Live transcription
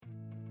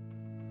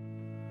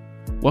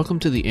Welcome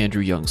to the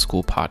Andrew Young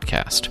School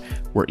podcast,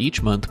 where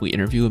each month we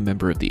interview a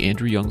member of the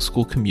Andrew Young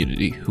School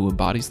community who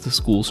embodies the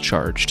school's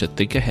charge to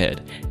think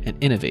ahead and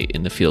innovate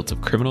in the fields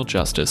of criminal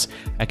justice,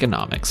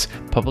 economics,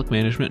 public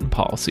management and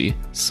policy,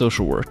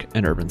 social work,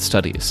 and urban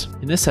studies.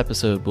 In this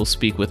episode, we'll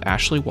speak with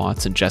Ashley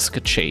Watts and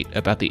Jessica Chait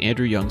about the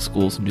Andrew Young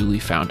School's newly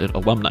founded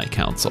Alumni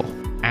Council.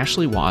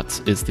 Ashley Watts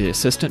is the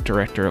Assistant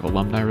Director of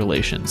Alumni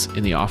Relations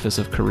in the Office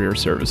of Career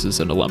Services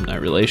and Alumni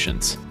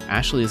Relations.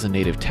 Ashley is a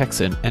native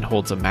Texan and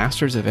holds a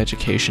Master's of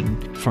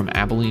Education from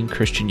Abilene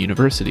Christian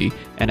University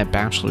and a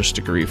bachelor's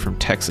degree from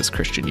Texas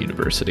Christian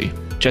University.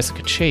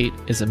 Jessica Chait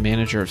is a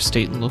manager of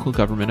state and local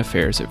government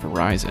affairs at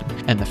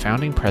Verizon and the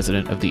founding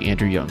president of the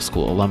Andrew Young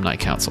School Alumni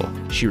Council.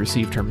 She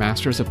received her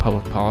Master's of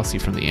Public Policy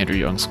from the Andrew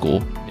Young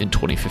School in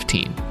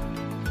 2015.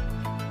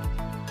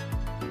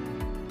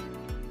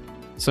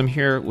 So I'm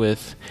here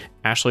with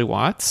Ashley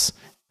Watts.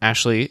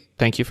 Ashley,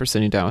 thank you for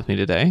sitting down with me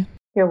today.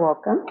 You're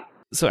welcome.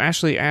 So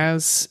Ashley,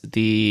 as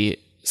the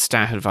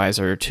staff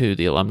advisor to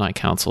the Alumni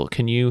Council,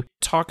 can you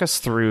talk us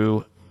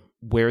through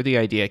where the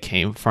idea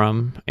came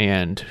from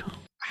and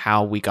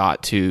how we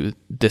got to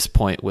this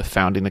point with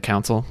founding the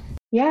council?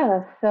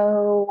 Yeah,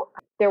 so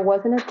there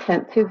was an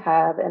attempt to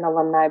have an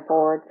alumni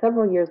board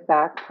several years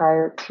back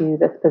prior to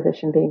this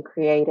position being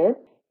created.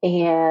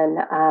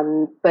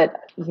 And, but,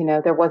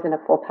 there wasn't a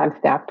full-time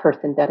staff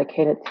person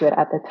dedicated to it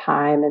at the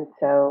time. And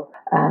so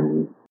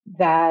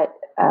that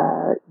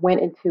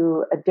went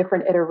into a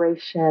different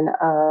iteration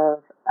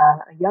of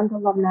a young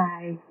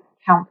alumni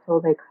council,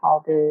 they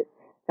called it,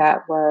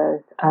 that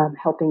was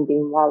helping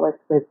Dean Wallace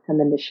with some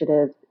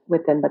initiatives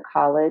within the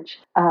college.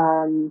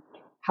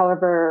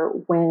 However,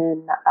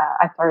 when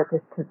I started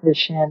this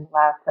position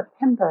last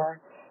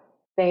September,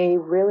 they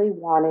really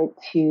wanted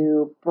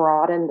to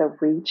broaden the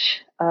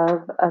reach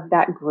of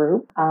that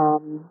group.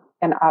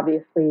 And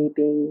obviously,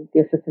 being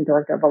the Assistant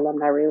Director of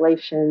Alumni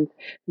Relations,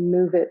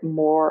 move it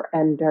more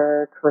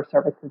under Career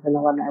Services and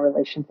Alumni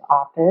Relations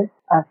Office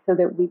so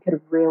that we could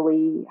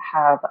really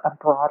have a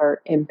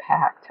broader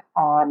impact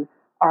on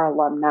our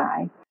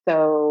alumni.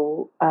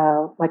 So,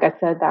 like I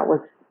said, that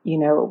was,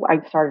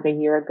 I started a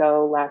year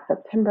ago last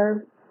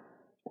September.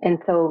 And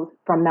so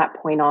from that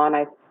point on,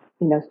 I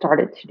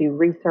started to do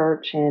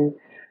research and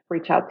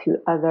reach out to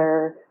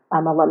other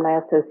alumni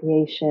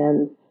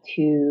associations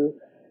to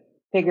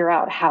figure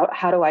out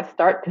how do I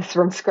start this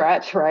from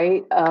scratch,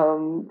 right?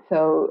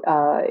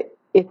 So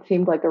it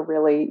seemed like a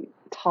really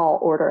tall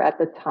order at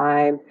the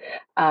time,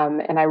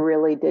 and I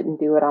really didn't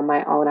do it on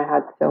my own. I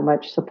had so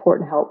much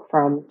support and help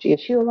from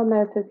GSU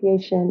Alumni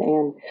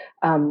Association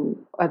and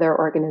other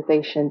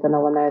organizations and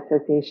alumni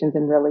associations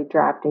in really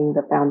drafting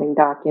the founding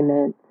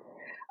documents.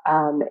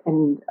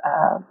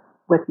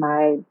 With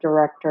my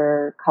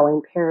director,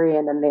 Colleen Perry,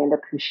 and Amanda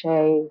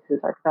Couchet, who's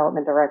our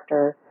development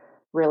director,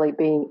 really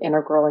being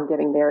integral in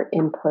giving their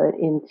input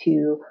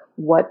into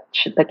what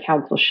the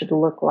council should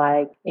look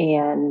like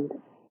and,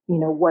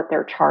 what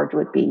their charge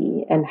would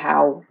be and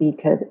how we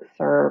could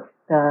serve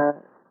the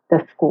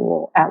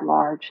school at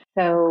large.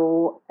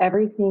 So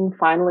everything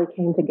finally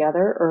came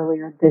together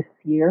earlier this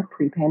year,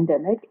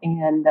 pre-pandemic.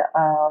 And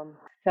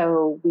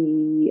so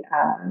we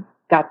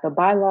got the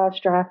bylaws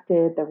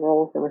drafted, the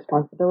roles, the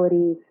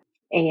responsibilities,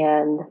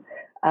 and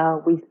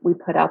we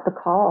put out the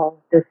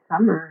call this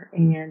summer,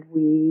 and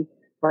we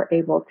were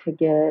able to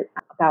get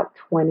about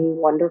 20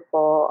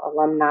 wonderful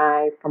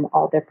alumni from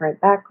all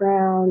different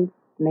backgrounds,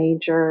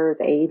 majors,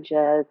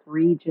 ages,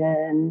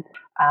 regions,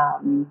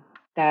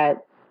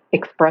 that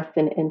expressed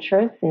an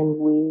interest, and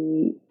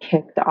we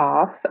kicked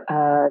off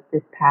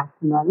this past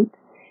month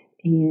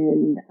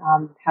and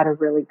had a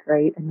really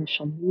great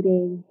initial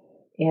meeting.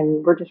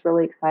 And we're just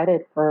really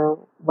excited for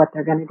what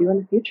they're going to do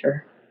in the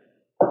future.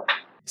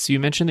 So you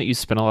mentioned that you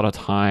spent a lot of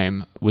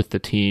time with the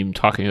team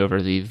talking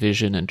over the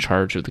vision and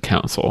charge of the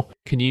council.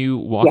 Can you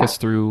walk us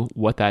through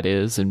what that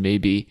is and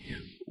maybe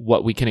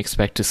what we can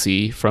expect to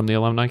see from the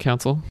Alumni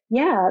Council?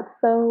 Yeah,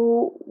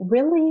 so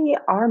really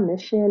our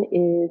mission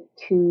is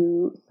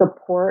to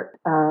support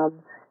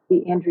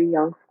the Andrew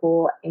Young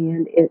School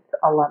and its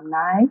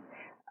alumni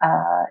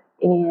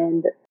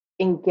and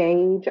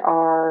engage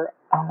our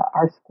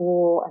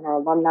school and our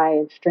alumni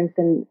and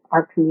strengthen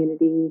our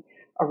community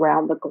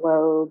around the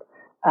globe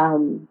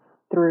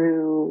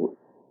through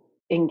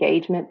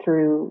engagement,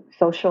 through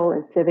social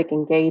and civic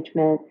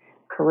engagement,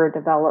 career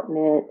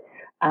development,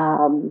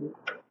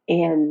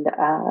 and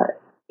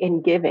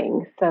in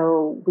giving.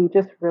 So we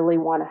just really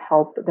want to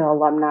help the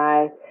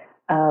alumni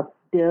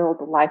build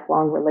a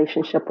lifelong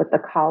relationship with the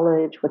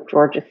college, with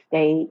Georgia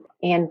State,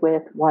 and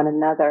with one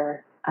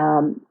another.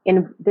 And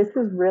this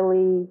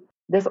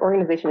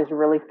organization is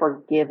really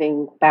for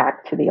giving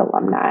back to the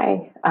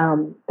alumni.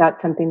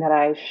 That's something that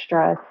I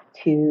stress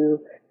to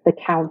the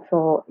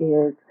council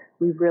is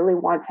we really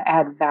want to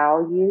add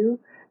value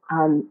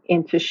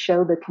and to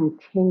show the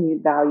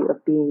continued value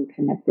of being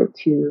connected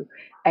to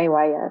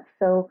AYS.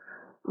 So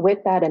with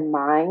that in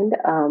mind,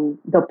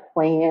 the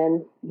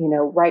plan,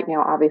 right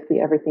now, obviously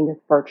everything is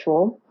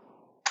virtual,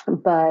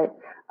 but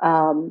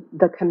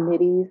the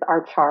committees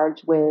are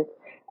charged with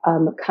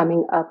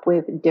coming up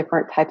with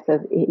different types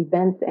of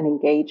events and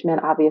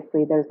engagement.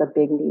 Obviously, there's a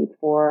big need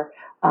for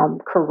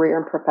career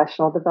and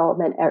professional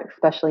development,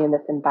 especially in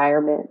this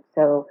environment.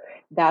 So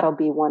that'll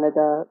be one of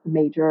the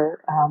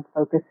major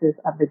focuses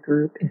of the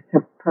group, is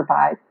to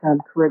provide some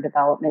career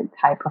development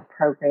type of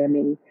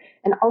programming,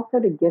 and also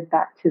to give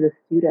back to the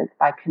students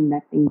by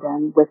connecting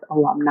them with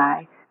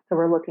alumni. So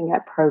we're looking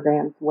at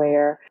programs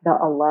where the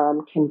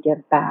alum can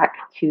give back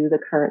to the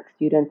current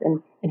students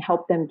and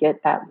help them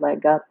get that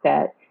leg up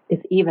that is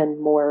even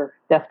more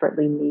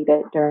desperately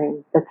needed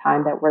during the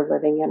time that we're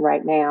living in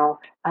right now.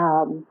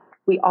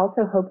 We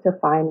also hope to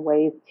find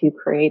ways to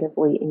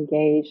creatively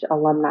engage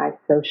alumni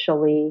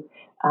socially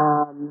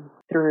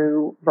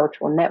through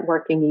virtual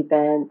networking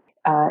events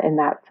and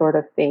that sort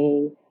of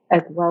thing,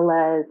 as well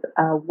as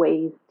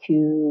ways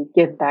to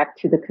give back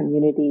to the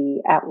community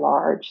at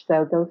large.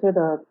 So those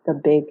are the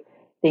big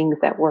things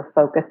that we're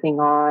focusing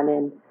on.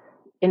 And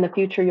in the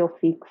future, you'll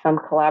see some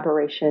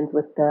collaborations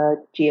with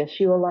the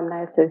GSU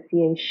Alumni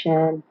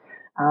Association.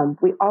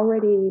 We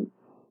already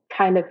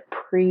kind of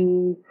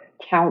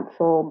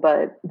pre-council,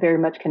 but very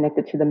much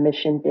connected to the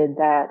mission, did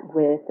that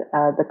with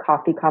the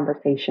coffee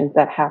conversations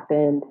that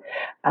happened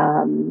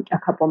a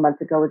couple of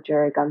months ago with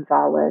Jerry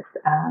Gonzalez,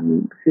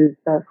 who's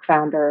the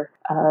founder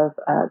of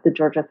the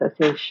Georgia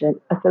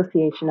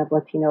Association of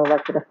Latino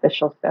Elected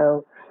Officials.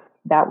 So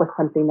that was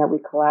something that we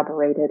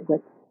collaborated with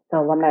the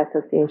Alumni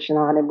Association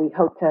on, and we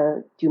hope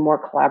to do more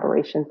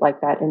collaborations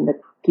like that in the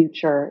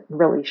future,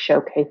 really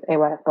showcase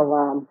AYS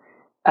alum,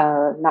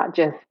 not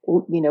just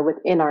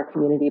within our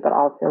community, but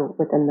also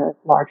within the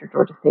larger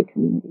Georgia State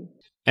community.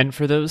 And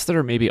for those that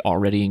are maybe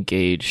already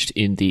engaged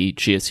in the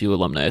GSU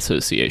Alumni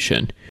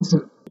Association,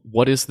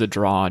 what is the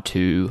draw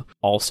to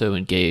also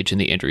engage in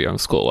the Andrew Young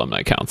School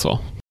Alumni Council?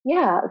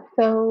 Yeah,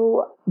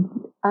 so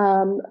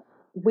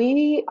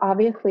we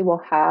obviously will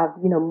have,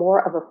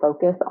 more of a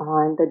focus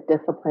on the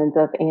disciplines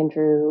of the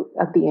Andrew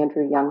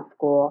Young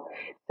School.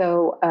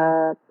 So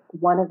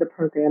one of the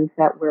programs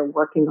that we're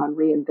working on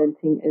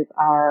reinventing is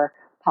our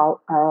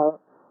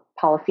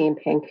Policy and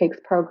Pancakes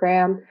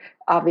program.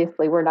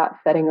 Obviously, we're not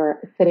sitting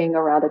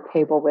around a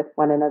table with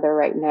one another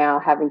right now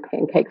having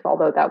pancakes,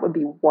 although that would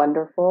be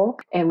wonderful.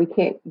 And we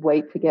can't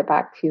wait to get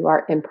back to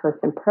our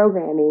in-person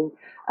programming.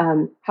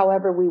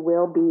 However, we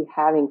will be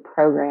having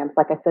programs,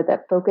 like I said,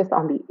 that focus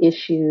on the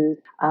issues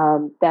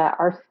that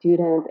our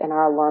students and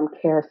our alum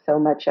care so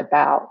much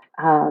about.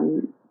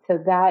 So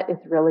that is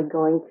really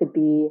going to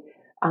be,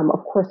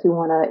 of course, we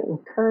want to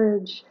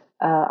encourage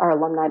our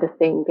alumni to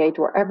stay engaged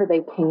wherever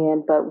they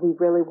can, but we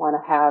really want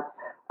to have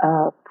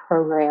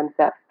programs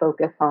that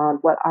focus on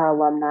what our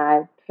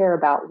alumni care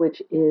about,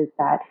 which is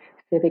that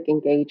civic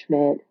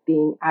engagement,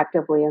 being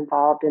actively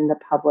involved in the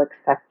public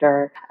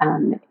sector,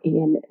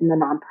 in the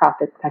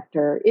nonprofit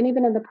sector, and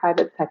even in the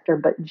private sector,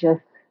 but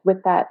just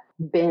with that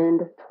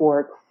bend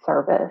towards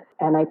service.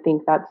 And I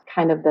think that's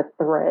kind of the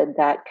thread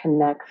that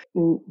connects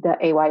the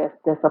AYS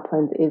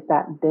disciplines, is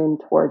that bend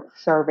towards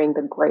serving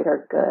the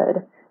greater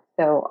good.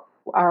 So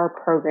our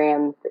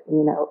programs,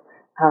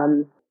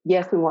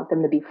 yes, we want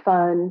them to be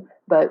fun,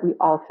 but we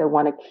also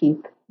want to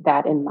keep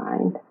that in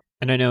mind.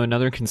 And I know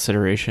another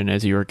consideration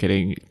as you were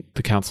getting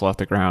the council off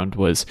the ground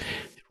was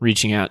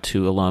reaching out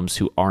to alums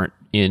who aren't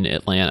in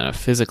Atlanta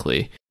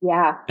physically.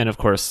 Yeah. And of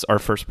course, our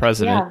first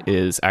president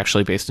is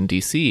actually based in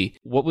DC.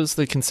 What was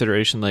the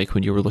consideration like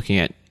when you were looking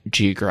at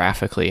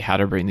geographically how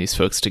to bring these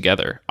folks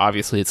together?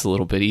 Obviously, it's a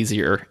little bit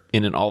easier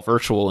in an all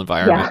virtual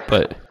environment,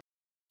 but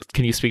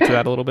can you speak to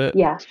that a little bit?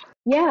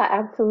 Yeah,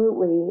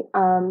 absolutely.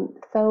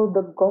 So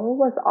the goal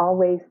was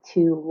always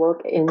to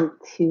look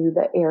into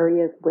the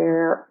areas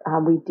where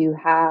we do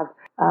have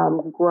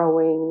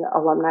growing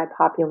alumni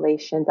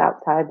populations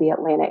outside the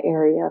Atlanta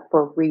area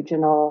for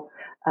regional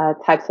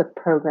types of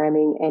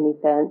programming and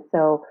events.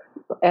 So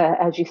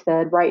as you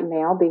said, right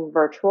now being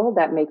virtual,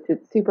 that makes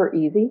it super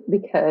easy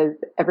because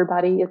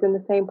everybody is in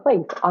the same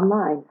place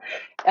online.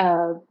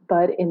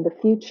 But in the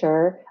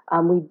future,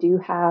 we do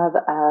have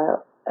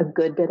a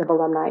good bit of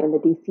alumni in the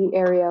DC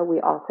area.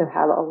 We also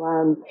have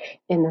alums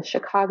in the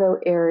Chicago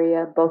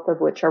area, both of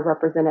which are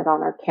represented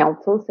on our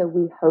council. So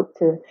we hope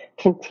to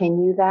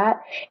continue that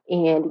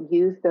and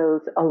use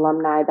those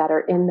alumni that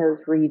are in those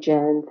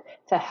regions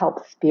to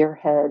help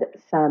spearhead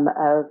some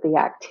of the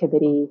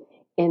activity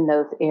in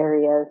those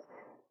areas,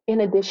 in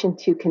addition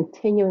to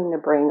continuing to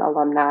bring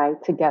alumni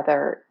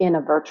together in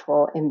a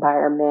virtual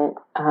environment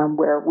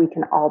where we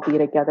can all be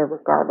together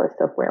regardless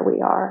of where we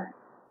are.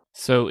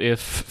 So if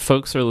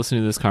folks are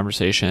listening to this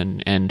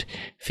conversation and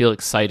feel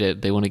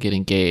excited, they want to get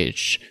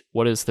engaged,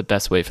 what is the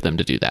best way for them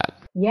to do that?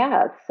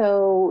 Yeah,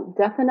 so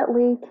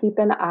definitely keep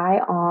an eye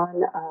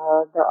on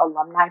the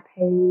alumni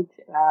page,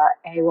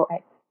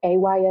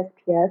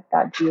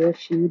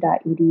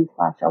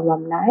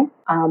 aysps.gsu.edu/alumni.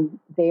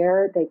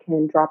 There they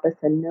can drop us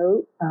a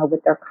note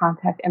with their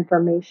contact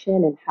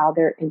information and how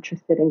they're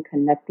interested in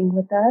connecting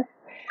with us.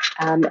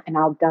 And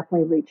I'll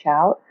definitely reach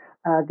out.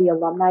 The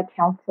Alumni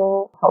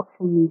Council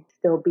hopefully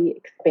still be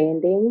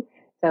expanding.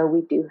 So we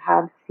do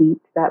have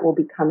seats that will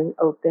be coming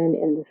open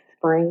in the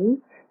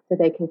spring. so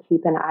they can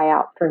keep an eye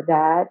out for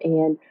that.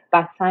 And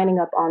by signing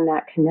up on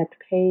that Connect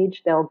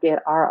page, they'll get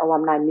our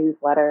alumni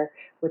newsletter,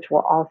 which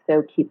will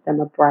also keep them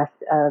abreast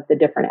of the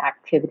different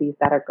activities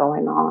that are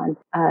going on.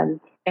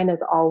 And as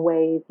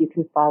always, you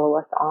can follow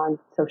us on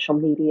social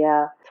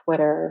media,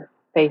 Twitter,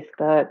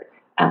 Facebook,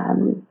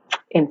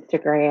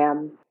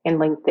 Instagram, and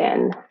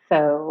LinkedIn.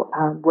 So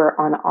we're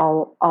on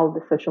all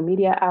the social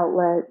media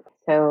outlets.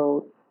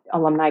 So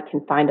alumni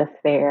can find us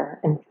there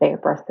and stay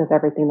abreast of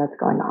everything that's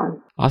going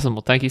on. Awesome.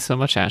 Well, thank you so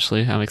much,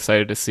 Ashley. I'm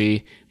excited to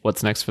see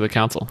what's next for the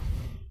council.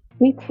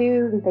 Me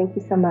too, and thank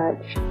you so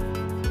much.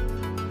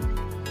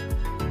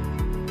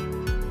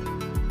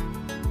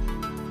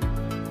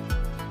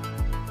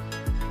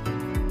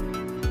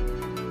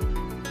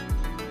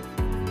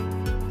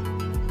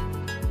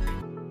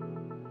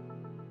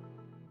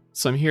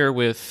 So I'm here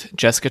with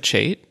Jessica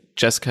Chait.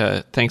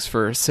 Jessica, thanks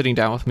for sitting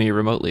down with me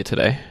remotely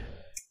today.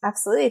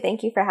 Absolutely.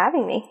 Thank you for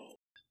having me.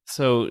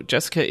 So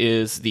Jessica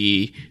is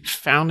the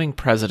founding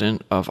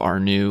president of our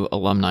new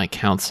alumni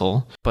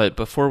council. But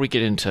before we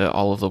get into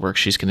all of the work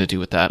she's going to do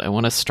with that, I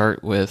want to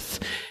start with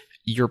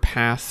your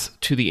path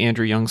to the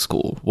Andrew Young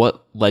School.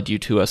 What led you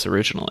to us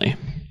originally?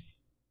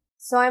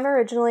 So I'm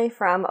originally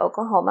from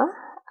Oklahoma.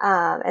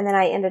 And then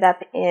I ended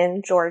up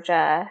in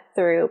Georgia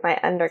through my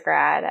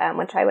undergrad,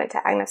 which I went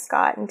to Agnes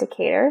Scott in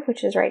Decatur,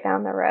 which is right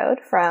down the road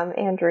from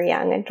Andrew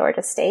Young and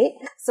Georgia State.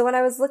 So when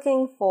I was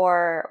looking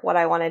for what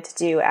I wanted to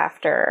do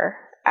after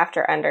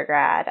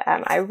undergrad,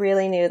 I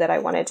really knew that I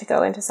wanted to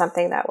go into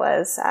something that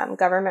was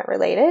government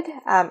related.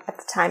 At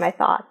the time, I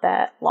thought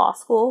that law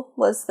school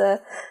was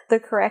the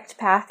correct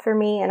path for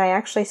me, and I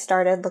actually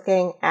started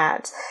looking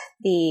at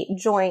the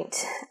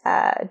joint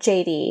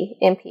JD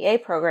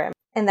MPA program.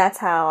 And that's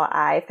how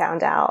I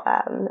found out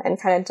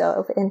and kind of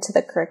dove into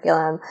the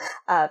curriculum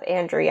of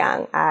Andrew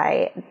Young.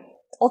 I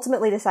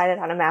ultimately decided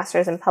on a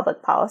master's in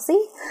public policy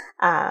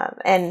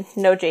and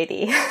no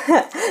JD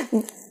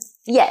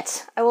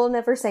yet. I will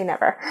never say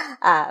never.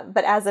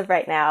 But as of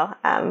right now,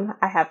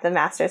 I have the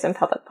master's in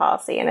public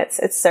policy, and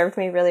it's served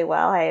me really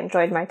well. I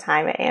enjoyed my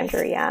time at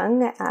Andrew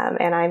Young,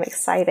 and I'm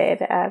excited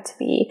to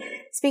be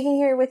speaking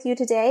here with you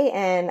today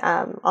and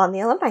on the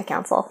Alumni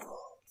Council.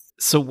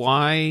 So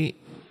why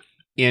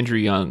Andrew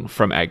Young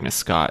from Agnes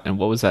Scott, and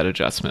what was that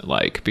adjustment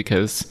like?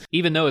 Because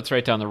even though it's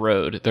right down the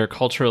road, they're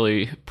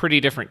culturally pretty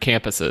different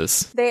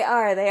campuses. They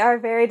are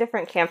very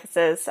different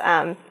campuses.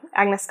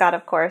 Agnes Scott,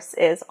 of course,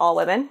 is all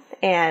women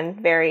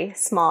and very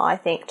small. I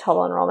think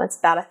total enrollment's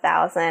about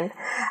 1,000.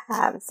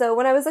 So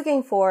when I was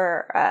looking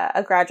for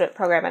a graduate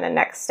program and a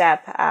next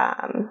step,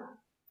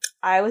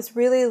 I was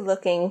really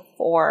looking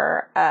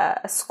for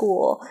a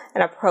school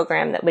and a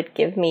program that would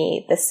give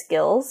me the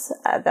skills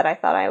that I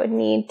thought I would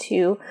need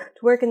to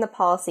work in the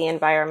policy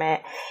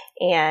environment,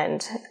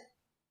 and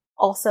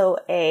also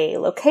a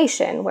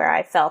location where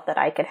I felt that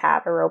I could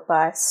have a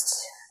robust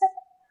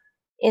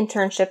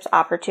internships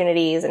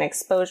opportunities and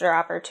exposure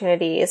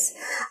opportunities.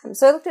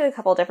 So I looked at a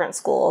couple different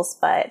schools,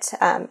 but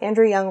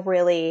Andrew Young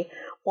really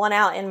won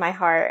out in my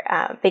heart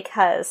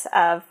because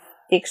of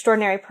the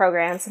extraordinary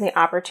programs and the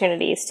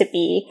opportunities to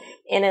be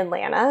in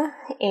Atlanta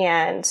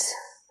and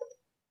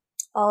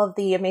all of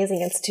the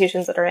amazing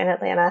institutions that are in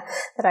Atlanta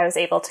that I was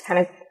able to kind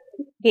of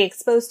be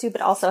exposed to, but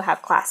also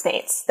have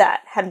classmates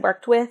that had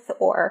worked with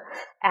or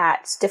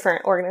at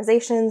different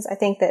organizations. I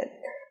think that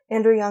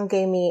Andrew Young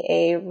gave me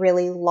a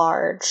really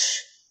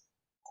large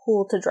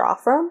pool to draw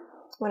from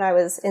when I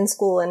was in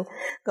school and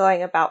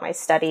going about my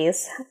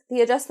studies.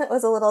 The adjustment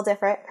was a little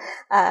different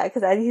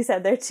because, as you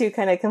said, they're two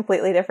kind of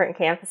completely different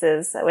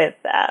campuses, with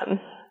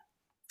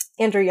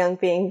Andrew Young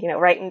being,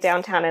 right in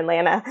downtown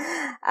Atlanta.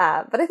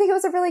 But I think it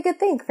was a really good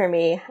thing for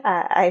me.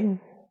 I'm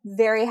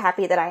very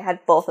happy that I had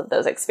both of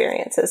those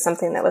experiences,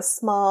 something that was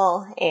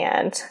small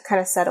and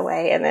kind of set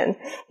away, and then,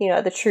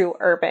 the true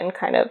urban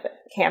kind of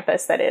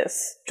campus that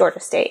is Georgia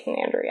State and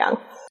Andrew Young.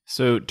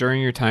 So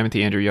during your time at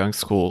the Andrew Young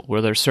School, were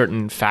there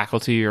certain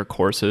faculty or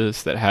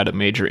courses that had a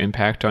major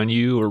impact on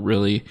you or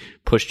really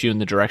pushed you in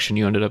the direction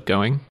you ended up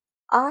going?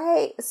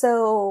 I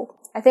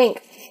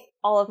think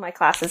all of my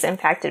classes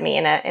impacted me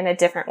in a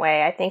different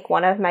way. I think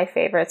one of my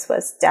favorites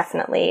was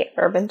definitely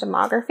urban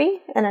demography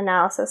and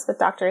analysis with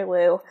Dr.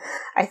 Liu.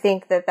 I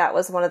think that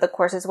was one of the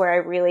courses where I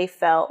really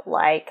felt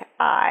like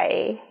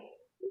I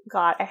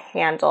got a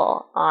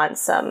handle on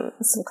some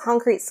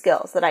concrete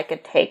skills that I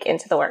could take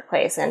into the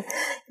workplace, and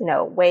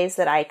ways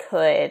that I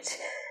could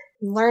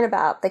learn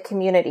about the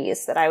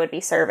communities that I would be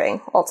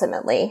serving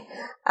ultimately,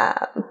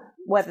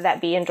 whether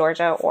that be in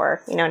Georgia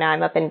or now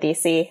I'm up in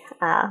DC.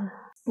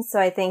 So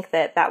I think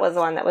that was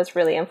one that was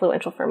really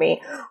influential for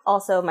me.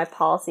 Also, my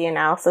policy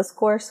analysis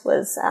course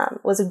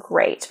was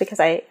great because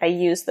I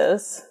used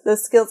those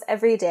skills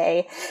every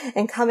day,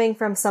 and coming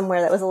from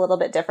somewhere that was a little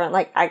bit different,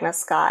 like Agnes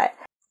Scott,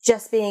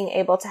 just being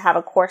able to have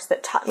a course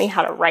that taught me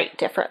how to write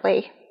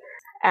differently,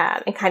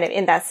 and kind of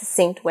in that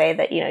succinct way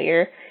that,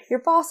 you're your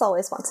boss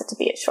always wants it to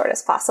be as short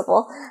as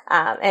possible.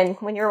 And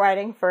when you're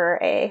writing for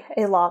a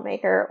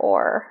lawmaker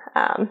or,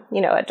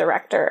 a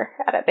director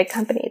at a big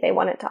company, they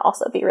want it to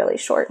also be really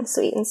short and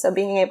sweet. And so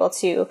being able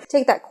to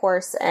take that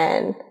course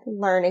and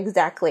learn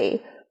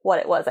exactly what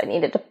it was I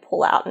needed to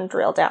pull out and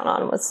drill down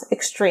on was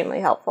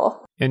extremely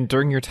helpful. And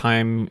during your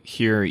time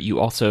here, you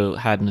also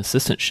had an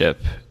assistantship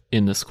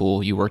in the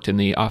school. You worked in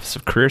the Office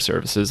of Career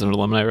Services and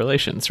Alumni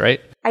Relations,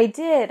 right? I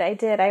did.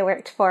 I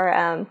worked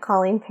for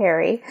Colleen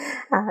Perry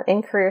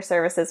in Career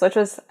Services, which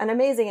was an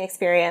amazing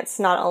experience,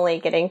 not only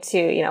getting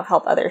to,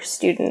 help other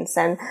students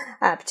and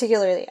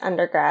particularly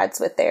undergrads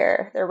with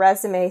their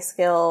resume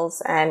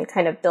skills and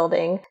kind of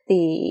building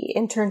the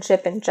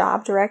internship and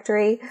job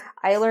directory.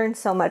 I learned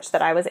so much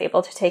that I was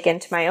able to take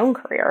into my own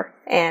career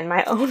and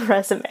my own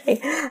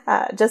resume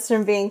just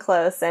from being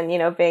close and,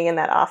 being in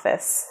that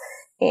office.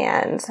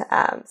 And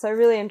so I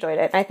really enjoyed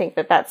it. I think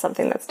that that's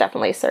something that's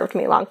definitely served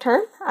me long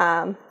term.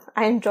 I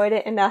enjoyed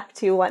it enough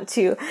to want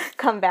to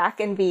come back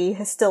and be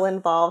still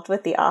involved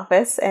with the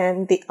office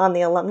and on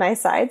the alumni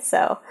side.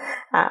 So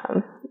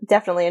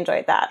definitely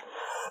enjoyed that.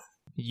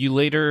 You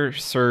later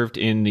served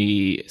in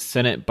the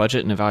Senate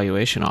Budget and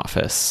Evaluation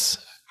Office.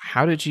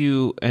 How did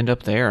you end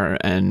up there,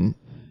 and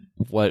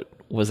what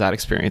was that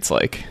experience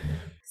like?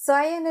 So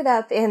I ended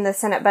up in the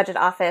Senate Budget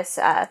Office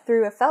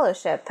through a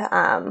fellowship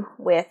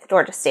with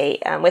Georgia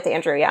State with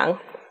Andrew Young.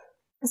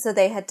 So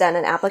they had done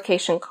an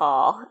application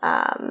call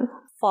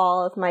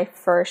fall of my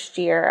first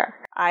year.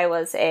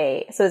 So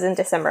it was in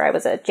December. I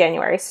was a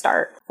January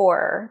start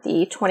for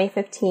the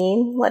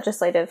 2015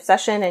 legislative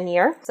session and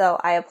year.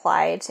 So I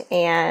applied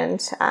and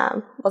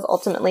was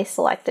ultimately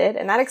selected.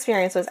 And that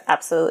experience was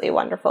absolutely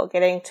wonderful.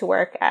 Getting to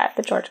work at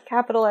the Georgia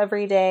Capitol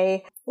every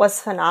day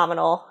was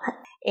phenomenal.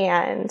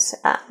 And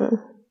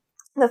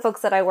the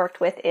folks that I worked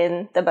with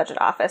in the budget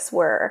office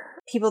were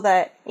people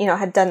that,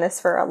 had done this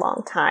for a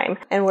long time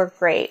and were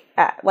great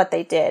at what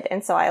they did.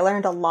 And so I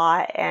learned a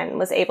lot and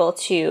was able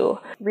to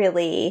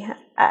really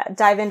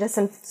dive into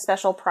some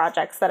special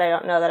projects that I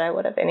don't know that I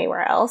would have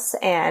anywhere else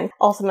and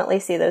ultimately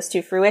see those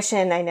to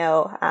fruition. I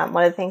know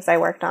one of the things I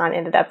worked on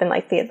ended up in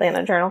the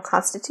Atlanta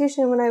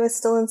Journal-Constitution when I was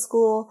still in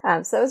school.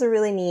 So that was a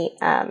really neat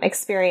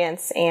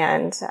experience,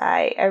 and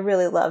I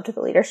really loved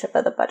the leadership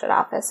of the budget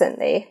office, and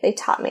they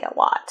taught me a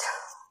lot.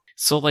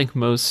 So like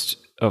most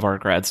of our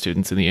grad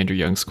students in the Andrew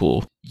Young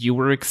School, you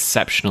were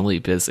exceptionally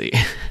busy,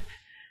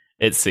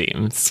 it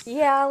seems.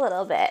 Yeah, a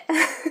little bit.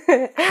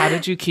 How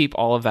did you keep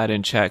all of that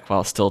in check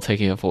while still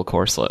taking a full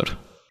course load?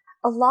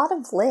 A lot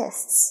of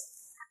lists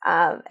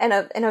and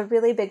a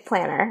really big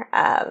planner.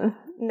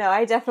 No,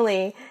 I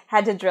definitely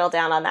had to drill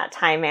down on that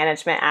time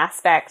management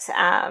aspect.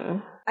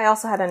 I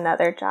also had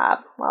another job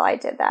while I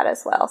did that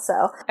as well.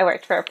 So I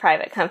worked for a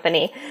private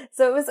company.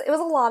 So it was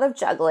a lot of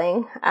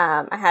juggling.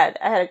 I had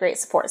a great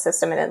support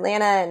system in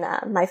Atlanta,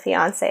 and my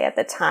fiance at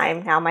the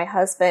time, now my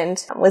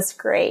husband, was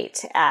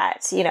great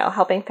at,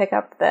 helping pick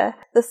up the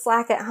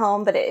slack at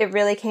home. But it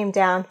really came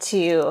down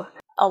to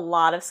a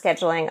lot of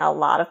scheduling, a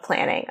lot of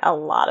planning, a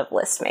lot of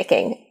list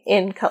making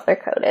in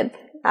color-coded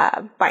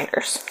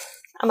binders.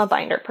 I'm a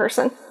binder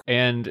person.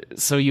 And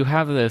so you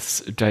have this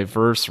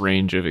diverse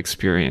range of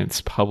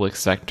experience, public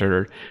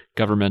sector,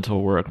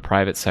 governmental work,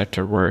 private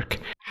sector work.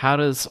 How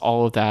does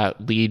all of that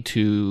lead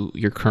to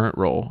your current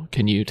role?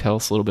 Can you tell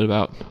us a little bit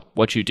about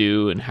what you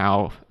do and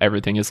how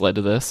everything has led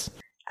to this?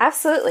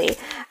 Absolutely.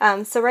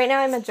 So right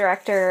now I'm a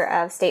director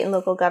of state and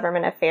local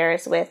government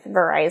affairs with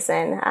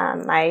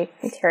Verizon. My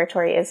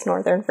territory is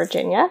Northern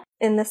Virginia.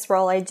 In this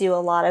role, I do a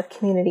lot of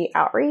community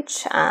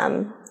outreach,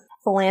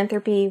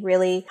 philanthropy,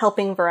 really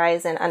helping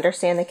Verizon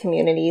understand the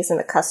communities and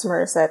the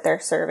customers that they're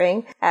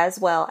serving, as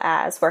well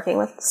as working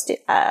with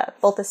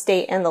both the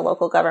state and the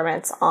local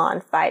governments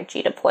on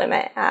 5G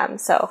deployment.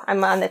 So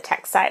I'm on the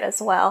tech side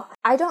as well.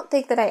 I don't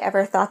think that I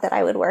ever thought that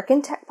I would work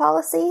in tech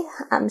policy.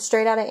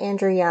 Straight out of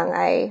Andrew Young,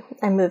 I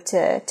moved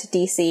to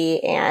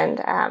DC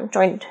and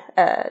joined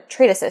a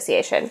trade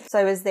association. So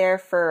I was there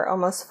for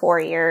almost 4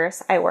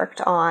 years. I worked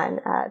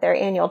on their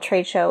annual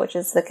trade show, which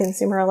is the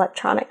Consumer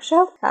Electronics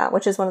Show,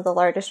 which is one of the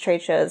largest trade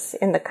shows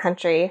in the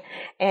country,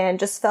 and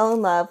just fell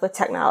in love with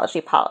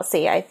technology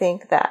policy. I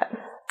think that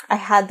I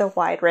had the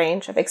wide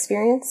range of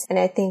experience, and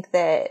I think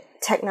that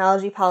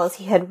technology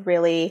policy had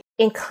really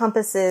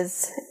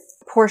encompasses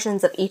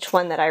portions of each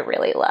one that I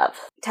really love.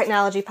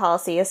 Technology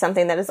policy is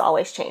something that is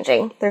always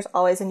changing. There's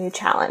always a new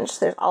challenge.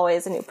 There's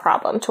always a new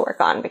problem to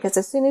work on, because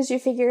as soon as you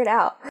figure it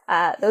out,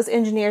 those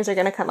engineers are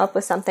going to come up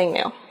with something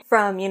new.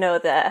 From,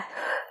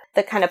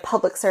 the kind of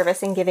public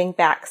service and giving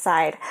back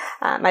side.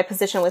 My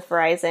position with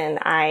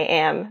Verizon, I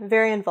am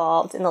very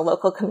involved in the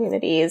local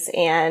communities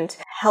and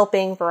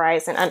helping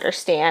Verizon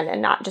understand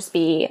and not just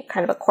be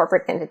kind of a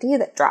corporate entity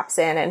that drops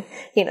in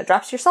and,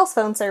 drops your cell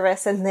phone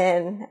service and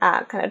then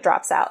kind of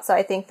drops out. So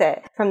I think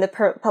that from the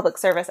public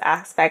service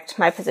aspect,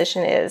 my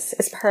position is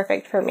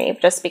perfect for me,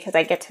 just because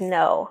I get to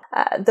know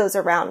those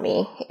around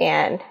me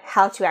and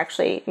how to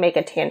actually make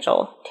a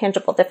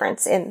tangible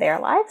difference in their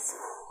lives.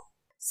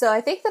 So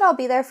I think that I'll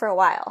be there for a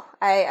while.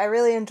 I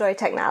really enjoy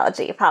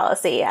technology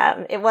policy.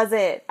 It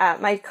wasn't,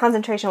 my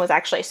concentration was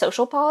actually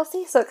social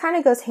policy, so it kind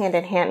of goes hand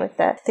in hand with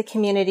the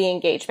community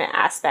engagement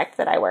aspect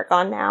that I work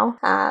on now,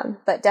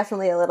 but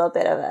definitely a little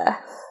bit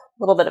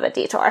of a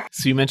detour.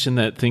 So you mentioned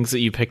that things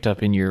that you picked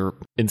up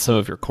in some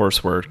of your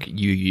coursework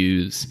you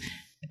use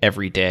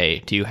every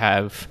day. Do you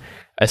have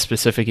a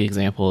specific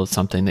example of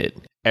something that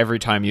every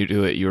time you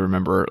do it, you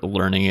remember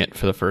learning it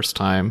for the first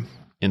time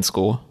in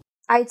school?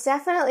 I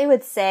definitely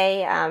would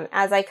say,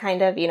 as I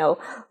kind of,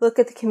 look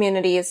at the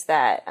communities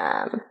that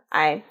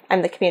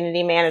I'm the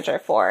community manager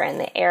for, and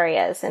the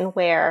areas and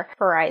where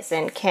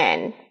Horizon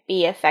can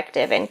be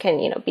effective and can,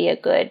 be a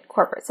good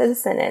corporate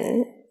citizen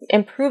and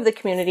improve the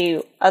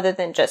community other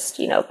than just,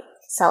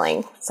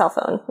 selling cell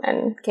phone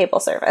and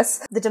cable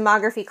service. The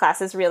demography class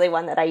is really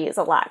one that I use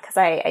a lot because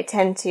I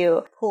tend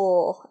to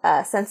pull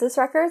census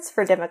records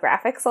for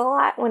demographics a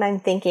lot when I'm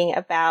thinking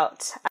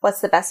about what's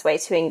the best way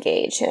to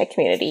engage in a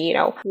community.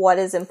 What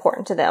is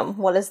important to them?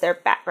 What does their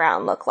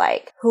background look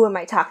like? Who am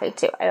I talking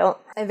to?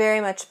 I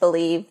very much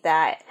believe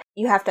that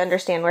you have to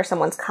understand where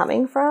someone's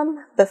coming from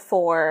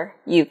before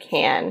you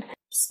can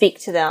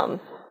speak to them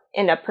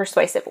in a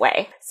persuasive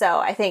way. So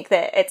I think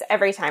that it's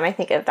every time I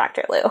think of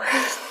Dr. Liu.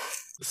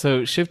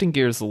 So shifting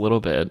gears a little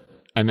bit,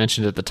 I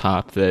mentioned at the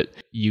top that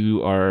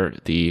you are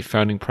the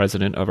founding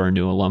president of our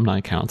new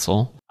alumni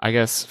council. I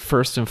guess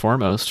first and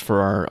foremost,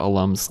 for our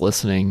alums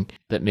listening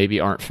that maybe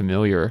aren't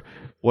familiar,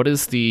 what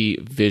is the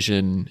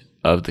vision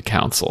of the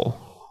council?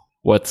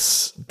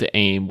 What's the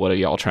aim? What are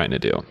y'all trying to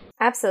do?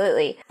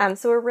 Absolutely.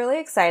 So we're really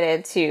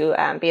excited to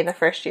be in the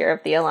first year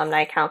of the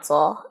Alumni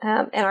Council.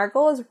 And our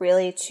goal is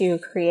really to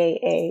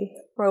create a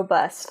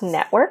robust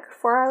network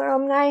for our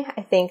alumni.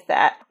 I think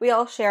that we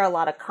all share a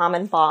lot of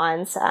common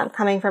bonds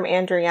coming from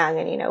Andrew Young.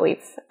 And, we've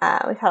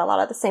had a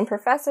lot of the same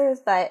professors,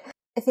 but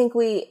I think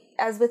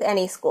as with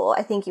any school,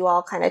 I think you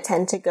all kind of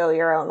tend to go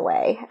your own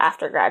way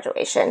after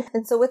graduation.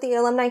 And so with the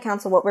Alumni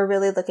Council, what we're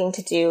really looking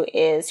to do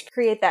is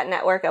create that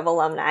network of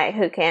alumni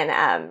who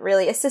can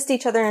really assist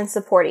each other and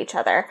support each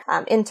other.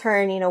 In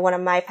turn, one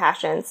of my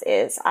passions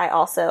is I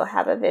also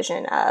have a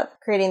vision of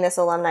creating this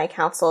Alumni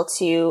Council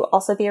to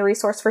also be a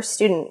resource for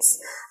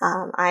students.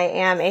 I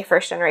am a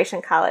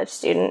first-generation college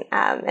student,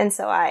 and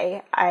so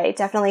I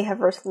definitely have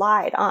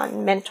relied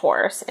on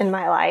mentors in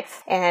my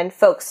life and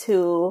folks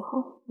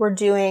who were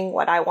doing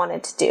what I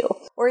wanted to do,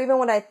 or even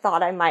what I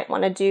thought I might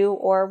want to do,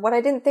 or what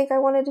I didn't think I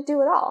wanted to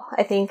do at all.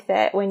 I think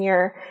that when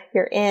you're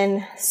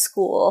in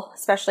school,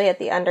 especially at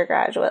the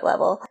undergraduate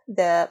level,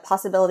 the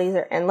possibilities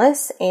are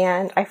endless,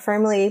 and I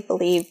firmly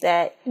believe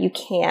that you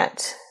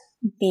can't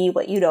be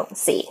what you don't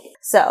see.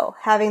 So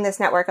having this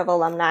network of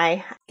alumni,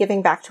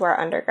 giving back to our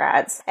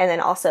undergrads, and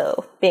then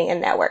also being a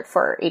network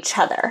for each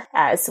other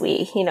as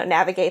we,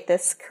 navigate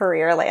this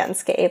career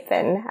landscape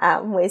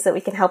and ways that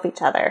we can help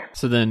each other.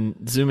 So then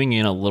zooming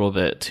in a little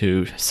bit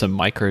to some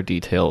micro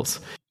details,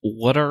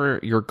 what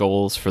are your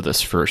goals for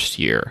this first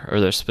year?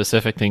 Are there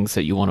specific things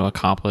that you want to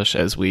accomplish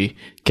as we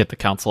get the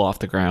council off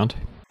the ground?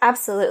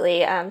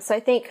 Absolutely. So I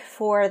think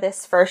for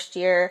this first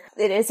year,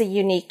 it is a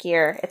unique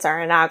year. It's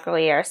our inaugural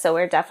year. So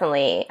we're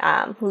definitely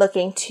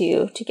looking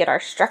to get our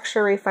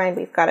structure refined.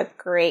 We've got a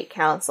great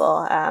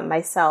council,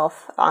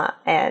 myself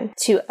and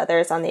two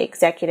others on the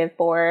executive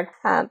board.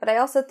 But I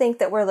also think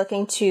that we're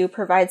looking to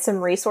provide some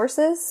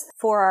resources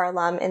for our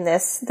alum in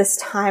this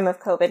time of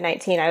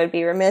COVID-19. I would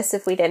be remiss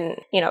if we didn't,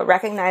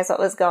 recognize what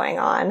was going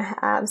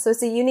on. So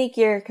it's a unique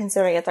year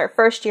considering it's our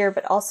first year,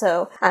 but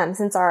also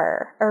since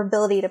our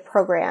ability to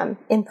program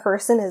in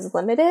person is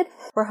limited,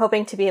 we're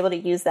hoping to be able to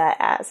use that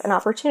as an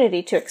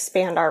opportunity to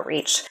expand our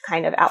reach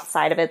kind of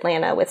outside of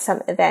Atlanta with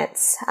some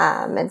events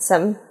and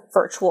some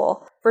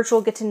virtual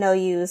get to know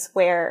yous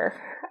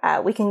where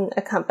we can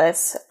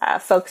encompass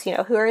folks,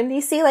 who are in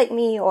DC like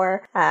me,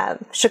 or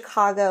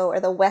Chicago or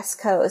the West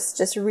Coast,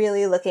 just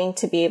really looking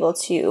to be able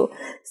to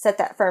set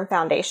that firm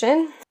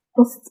foundation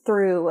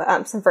through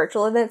some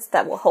virtual events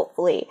that will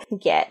hopefully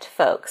get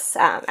folks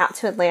out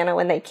to Atlanta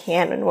when they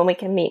can and when we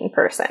can meet in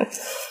person.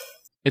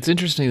 It's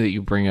interesting that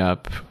you bring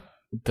up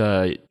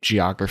the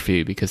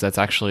geography, because that's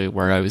actually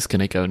where I was going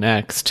to go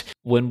next.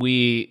 When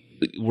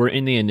we were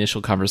in the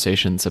initial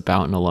conversations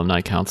about an alumni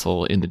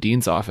council in the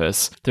dean's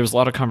office, there was a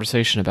lot of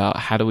conversation about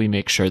how do we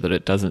make sure that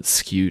it doesn't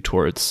skew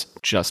towards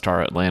just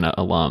our Atlanta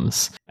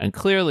alums. And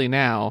clearly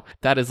now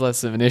that is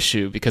less of an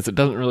issue because it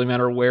doesn't really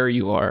matter where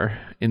you are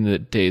in the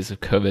days of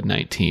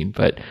COVID-19.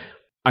 But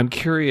I'm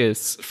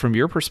curious, from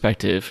your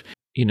perspective,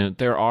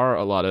 there are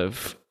a lot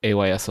of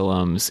AYS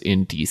alums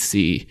in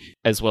DC,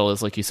 as well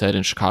as, like you said,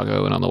 in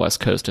Chicago and on the West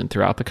Coast and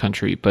throughout the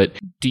country. But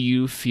do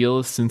you feel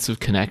a sense of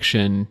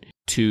connection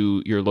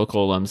to your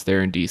local alums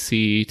there in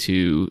DC,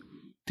 to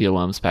the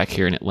alums back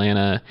here in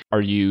Atlanta?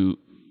 Are you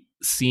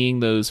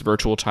seeing those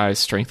virtual ties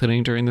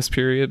strengthening during this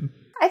period?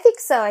 I think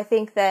so. I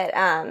think that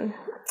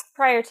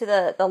prior to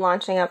the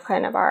launching of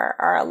kind of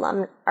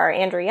our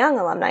Andrew Young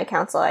Alumni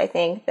Council, I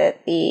think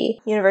that the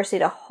University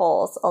to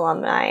Whole's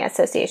Alumni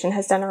Association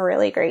has done a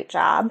really great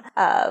job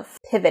of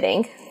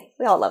pivoting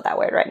we all love that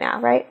word right now,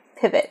 right?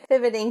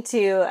 Pivoting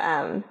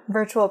to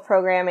virtual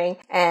programming.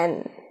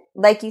 And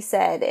like you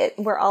said,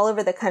 we're all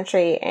over the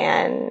country,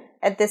 and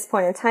at this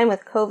point in time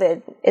with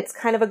COVID, it's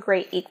kind of a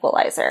great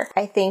equalizer.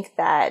 I think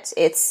that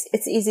it's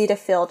easy to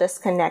feel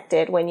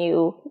disconnected when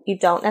you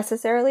don't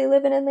necessarily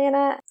live in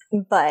Atlanta.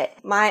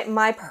 But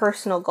my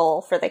personal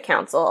goal for the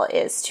council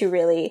is to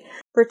really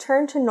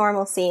return to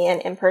normalcy and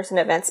in-person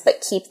events,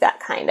 but keep that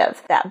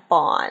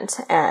bond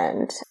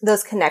and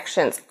those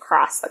connections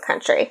across the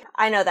country.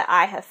 I know that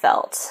I have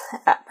felt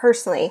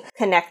personally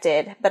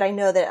connected, but I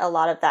know that a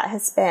lot of that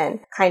has been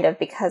kind of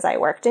because I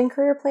worked in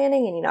career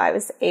planning, and I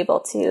was able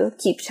to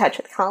keep in touch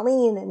with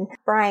Colleen and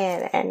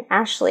Brian and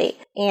Ashley.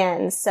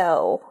 And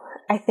so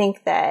I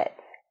think that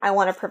I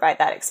want to provide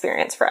that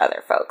experience for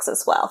other folks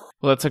as well.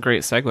 Well, that's a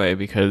great segue,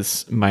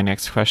 because my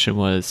next question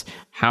was,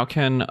 how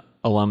can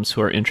alums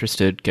who are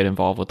interested get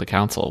involved with the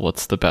council?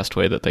 What's the best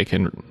way that they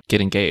can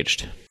get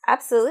engaged?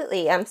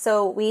 Absolutely.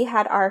 So we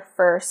had our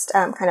first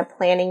kind of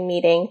planning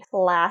meeting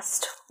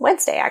last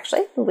Wednesday,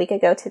 actually, a week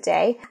ago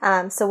today.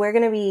 So we're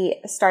going to be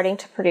starting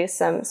to produce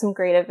some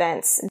great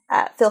events.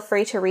 Feel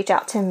free to reach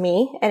out to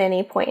me at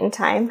any point in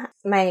time.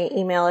 My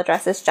email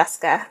address is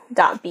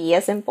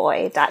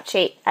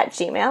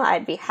jessica.b@chait@gmail.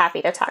 I'd be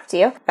happy to talk to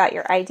you about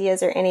your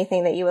ideas or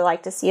anything that you would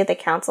like to see at the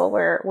council.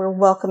 We're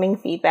welcoming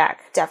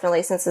feedback,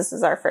 definitely, since this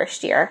is our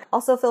first year.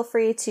 Also, feel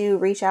free to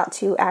reach out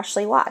to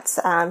Ashley Watts.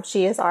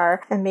 She is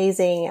our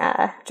amazing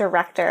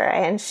director,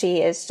 and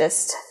she is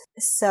just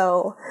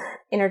so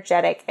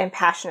energetic and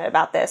passionate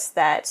about this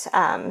that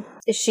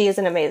she is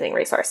an amazing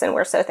resource, and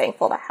we're so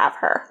thankful to have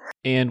her.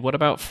 And what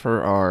about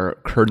for our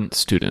current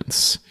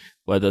students,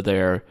 whether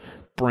they're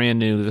brand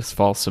new this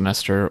fall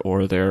semester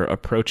or they're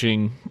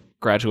approaching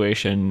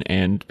graduation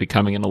and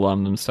becoming an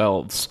alum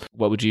themselves?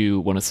 What would you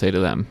want to say to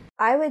them?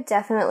 I would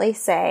definitely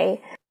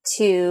say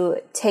to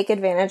take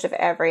advantage of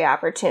every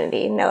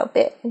opportunity, no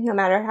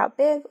matter how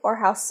big or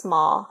how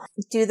small.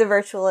 Do the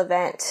virtual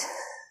event.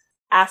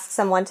 Ask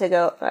someone to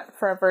go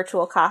for a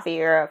virtual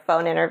coffee or a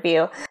phone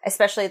interview,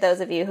 especially those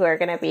of you who are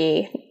going to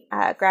be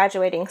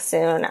graduating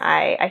soon.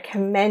 I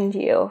commend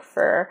you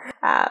for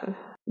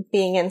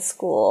being in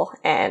school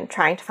and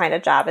trying to find a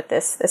job at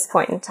this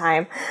point in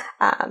time.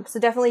 So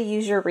definitely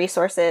use your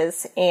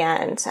resources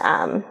and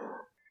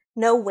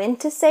know when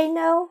to say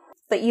no,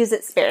 but use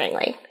it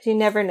sparingly, because you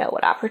never know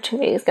what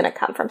opportunity is going to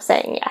come from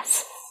saying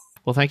yes.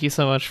 Well, thank you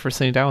so much for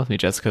sitting down with me,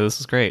 Jessica. This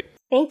was great.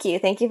 Thank you.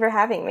 Thank you for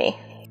having me.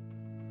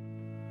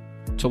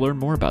 To learn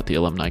more about the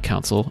Alumni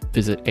Council,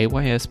 visit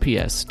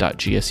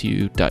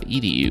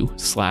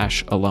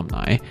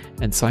aysps.gsu.edu/alumni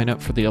and sign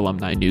up for the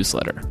alumni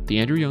newsletter. The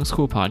Andrew Young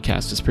School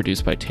podcast is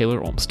produced by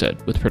Taylor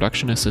Olmstead with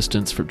production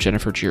assistance from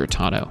Jennifer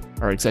Giarratano.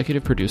 Our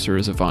executive producer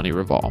is Avani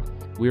Raval.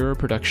 We are a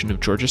production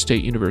of Georgia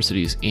State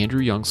University's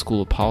Andrew Young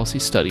School of Policy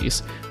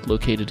Studies,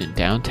 located in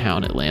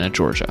downtown Atlanta,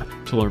 Georgia.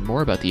 To learn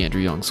more about the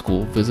Andrew Young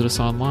School, visit us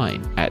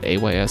online at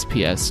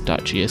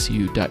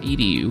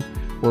aysps.gsu.edu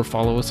or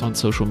follow us on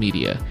social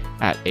media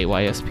at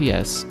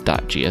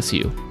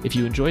aysps.gsu. If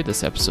you enjoyed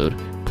this episode,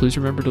 please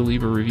remember to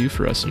leave a review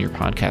for us in your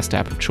podcast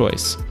app of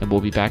choice, and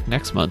we'll be back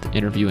next month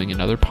interviewing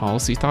another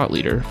policy thought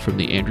leader from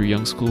the Andrew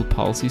Young School of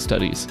Policy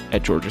Studies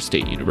at Georgia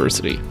State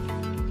University.